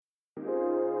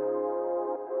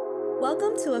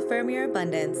Welcome to Affirm Your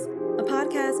Abundance, a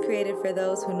podcast created for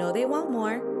those who know they want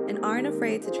more and aren't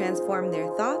afraid to transform their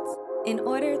thoughts in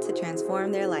order to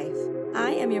transform their life. I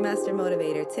am your master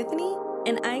motivator, Tiffany,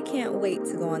 and I can't wait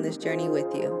to go on this journey with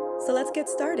you. So let's get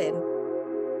started.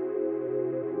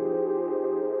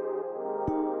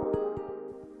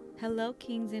 Hello,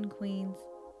 kings and queens.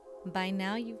 By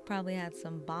now, you've probably had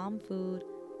some bomb food,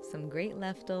 some great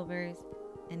leftovers,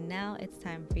 and now it's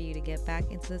time for you to get back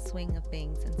into the swing of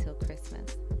things until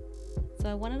Christmas. So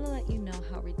I wanted to let you know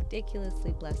how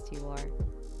ridiculously blessed you are.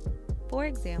 For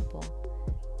example,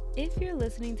 if you're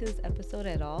listening to this episode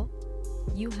at all,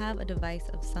 you have a device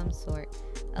of some sort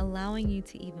allowing you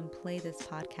to even play this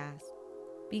podcast.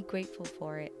 Be grateful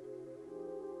for it.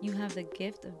 You have the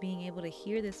gift of being able to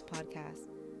hear this podcast,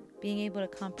 being able to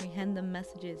comprehend the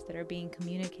messages that are being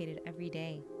communicated every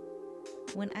day.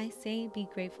 When I say be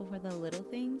grateful for the little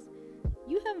things,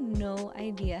 you have no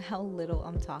idea how little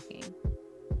I'm talking.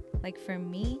 Like for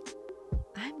me,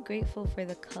 I'm grateful for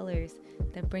the colors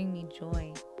that bring me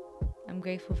joy. I'm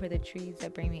grateful for the trees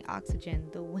that bring me oxygen,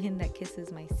 the wind that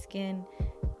kisses my skin,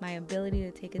 my ability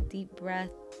to take a deep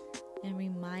breath and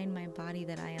remind my body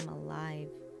that I am alive.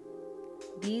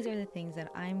 These are the things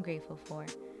that I'm grateful for.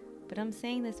 But I'm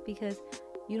saying this because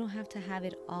you don't have to have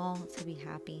it all to be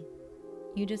happy.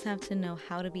 You just have to know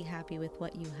how to be happy with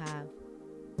what you have.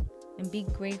 And be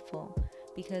grateful,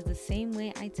 because the same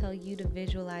way I tell you to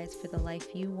visualize for the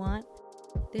life you want,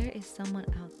 there is someone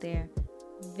out there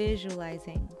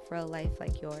visualizing for a life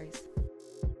like yours.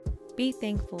 Be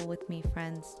thankful with me,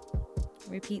 friends.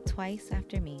 Repeat twice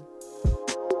after me.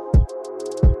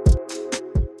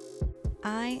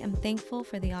 I am thankful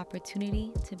for the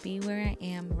opportunity to be where I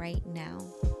am right now.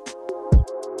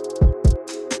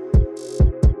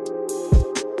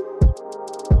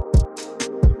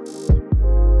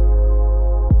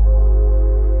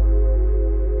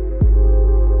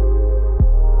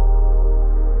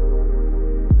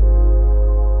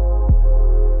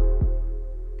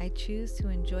 I choose to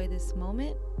enjoy this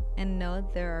moment and know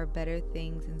there are better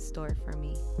things in store for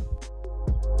me.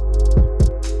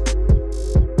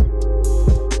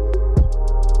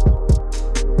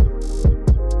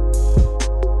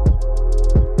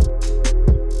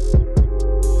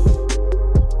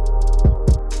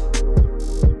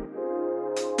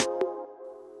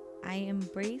 I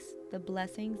embrace the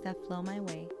blessings that flow my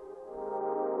way.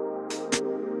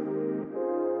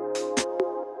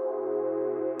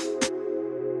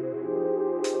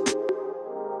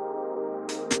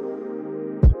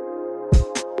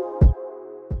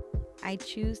 I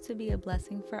choose to be a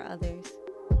blessing for others.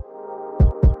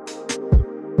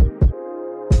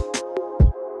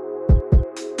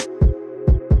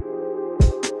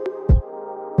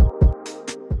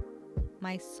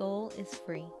 My soul is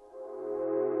free.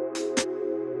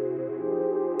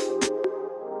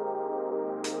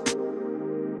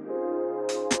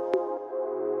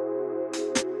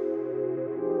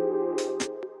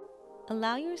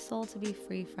 Allow your soul to be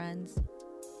free, friends.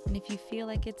 And if you feel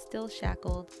like it's still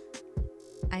shackled,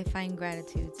 I find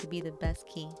gratitude to be the best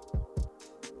key.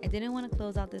 I didn't want to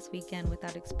close out this weekend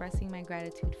without expressing my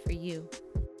gratitude for you.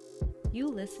 You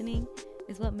listening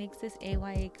is what makes this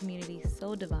AYA community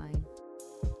so divine.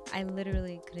 I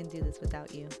literally couldn't do this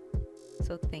without you.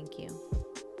 So thank you.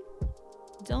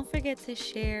 Don't forget to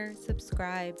share,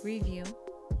 subscribe, review,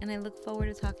 and I look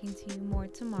forward to talking to you more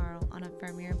tomorrow on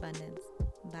Affirm Your Abundance.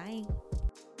 Bye.